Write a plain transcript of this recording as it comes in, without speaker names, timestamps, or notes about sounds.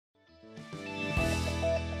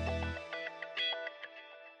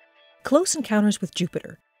Close Encounters with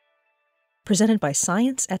Jupiter, presented by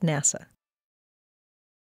Science at NASA.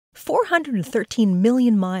 413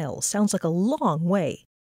 million miles sounds like a long way.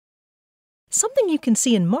 Something you can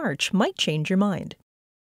see in March might change your mind.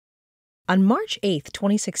 On March 8,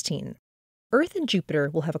 2016, Earth and Jupiter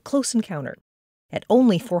will have a close encounter at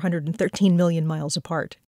only 413 million miles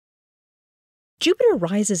apart. Jupiter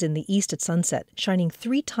rises in the east at sunset, shining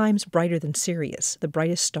 3 times brighter than Sirius, the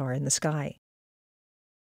brightest star in the sky.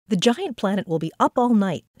 The giant planet will be up all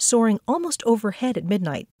night, soaring almost overhead at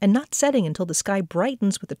midnight, and not setting until the sky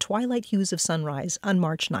brightens with the twilight hues of sunrise on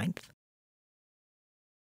March 9th.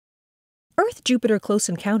 Earth-Jupiter close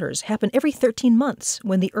encounters happen every 13 months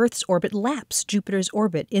when the Earth's orbit laps Jupiter's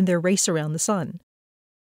orbit in their race around the Sun.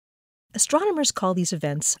 Astronomers call these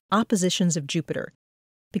events oppositions of Jupiter,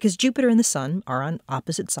 because Jupiter and the Sun are on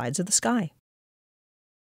opposite sides of the sky.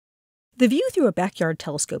 The view through a backyard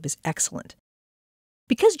telescope is excellent.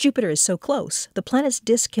 Because Jupiter is so close, the planet's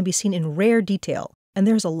disk can be seen in rare detail, and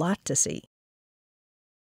there's a lot to see.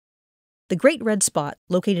 The Great Red Spot,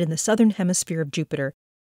 located in the southern hemisphere of Jupiter,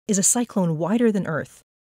 is a cyclone wider than Earth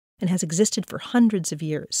and has existed for hundreds of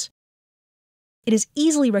years. It is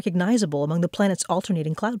easily recognizable among the planet's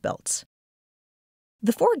alternating cloud belts.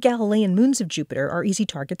 The 4 Galilean moons of Jupiter are easy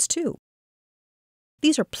targets too.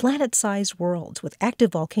 These are planet-sized worlds with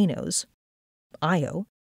active volcanoes, Io,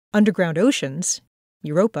 underground oceans,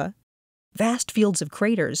 Europa, vast fields of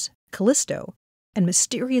craters, Callisto, and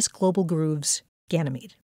mysterious global grooves,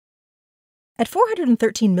 Ganymede. At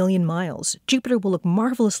 413 million miles, Jupiter will look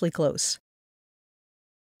marvelously close.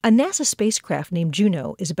 A NASA spacecraft named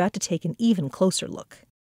Juno is about to take an even closer look.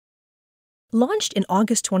 Launched in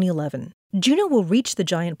August 2011, Juno will reach the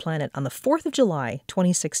giant planet on the 4th of July,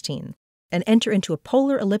 2016, and enter into a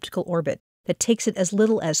polar elliptical orbit that takes it as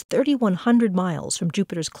little as 3,100 miles from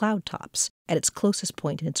Jupiter's cloud tops at its closest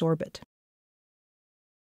point in its orbit.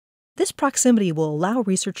 This proximity will allow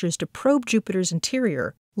researchers to probe Jupiter's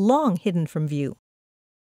interior, long hidden from view.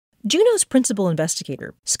 Juno's principal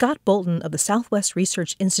investigator, Scott Bolton of the Southwest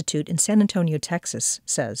Research Institute in San Antonio, Texas,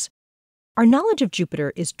 says, "Our knowledge of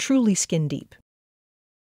Jupiter is truly skin-deep.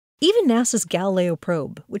 Even NASA's Galileo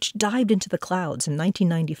probe, which dived into the clouds in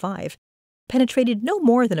 1995, penetrated no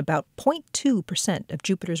more than about 0.2% of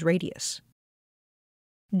Jupiter's radius.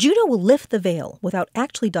 Juno will lift the veil without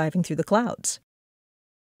actually diving through the clouds."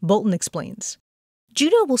 Bolton explains,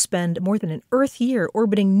 "Juno will spend more than an Earth year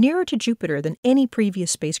orbiting nearer to Jupiter than any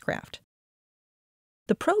previous spacecraft.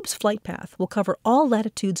 The probe's flight path will cover all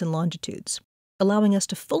latitudes and longitudes, allowing us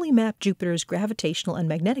to fully map Jupiter's gravitational and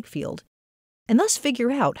magnetic field, and thus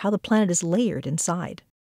figure out how the planet is layered inside."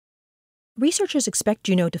 Researchers expect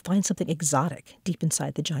Juno to find something exotic deep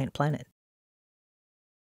inside the giant planet.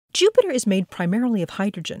 Jupiter is made primarily of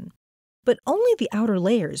hydrogen, but only the outer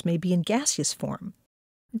layers may be in gaseous form.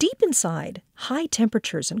 Deep inside, high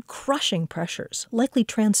temperatures and crushing pressures likely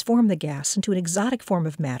transform the gas into an exotic form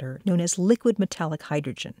of matter known as liquid metallic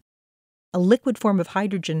hydrogen, a liquid form of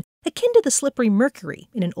hydrogen akin to the slippery mercury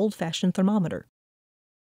in an old-fashioned thermometer.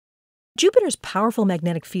 Jupiter's powerful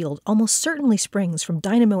magnetic field almost certainly springs from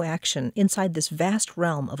dynamo action inside this vast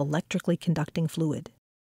realm of electrically conducting fluid.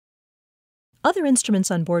 Other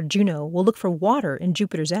instruments on board Juno will look for water in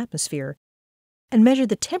Jupiter's atmosphere and measure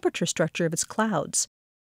the temperature structure of its clouds,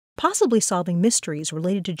 possibly solving mysteries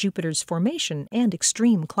related to Jupiter's formation and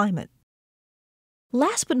extreme climate.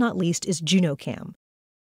 Last but not least is Juno Cam,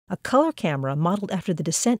 a color camera modeled after the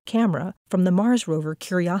descent camera from the Mars rover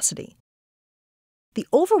Curiosity. The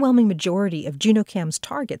overwhelming majority of Juno Cam's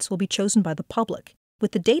targets will be chosen by the public,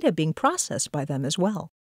 with the data being processed by them as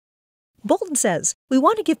well. Bolton says, "We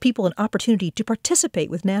want to give people an opportunity to participate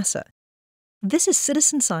with NASA. This is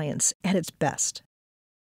citizen science at its best."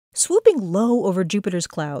 Swooping low over Jupiter's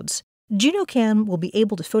clouds, Juno Cam will be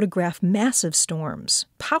able to photograph massive storms,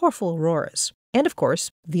 powerful auroras, and of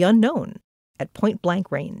course, the unknown, at point-blank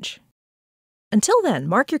range. Until then,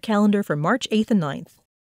 mark your calendar for March 8th and 9th.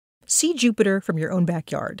 See Jupiter from your own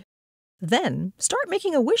backyard. Then, start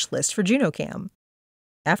making a wish list for Juno Cam.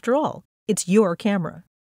 After all, it's your camera.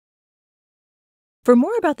 For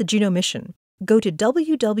more about the Juno mission, go to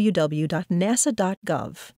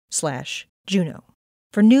www.nasa.gov/Juno.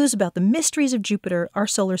 For news about the mysteries of Jupiter, our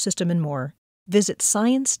solar system, and more, visit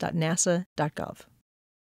science.nasa.gov.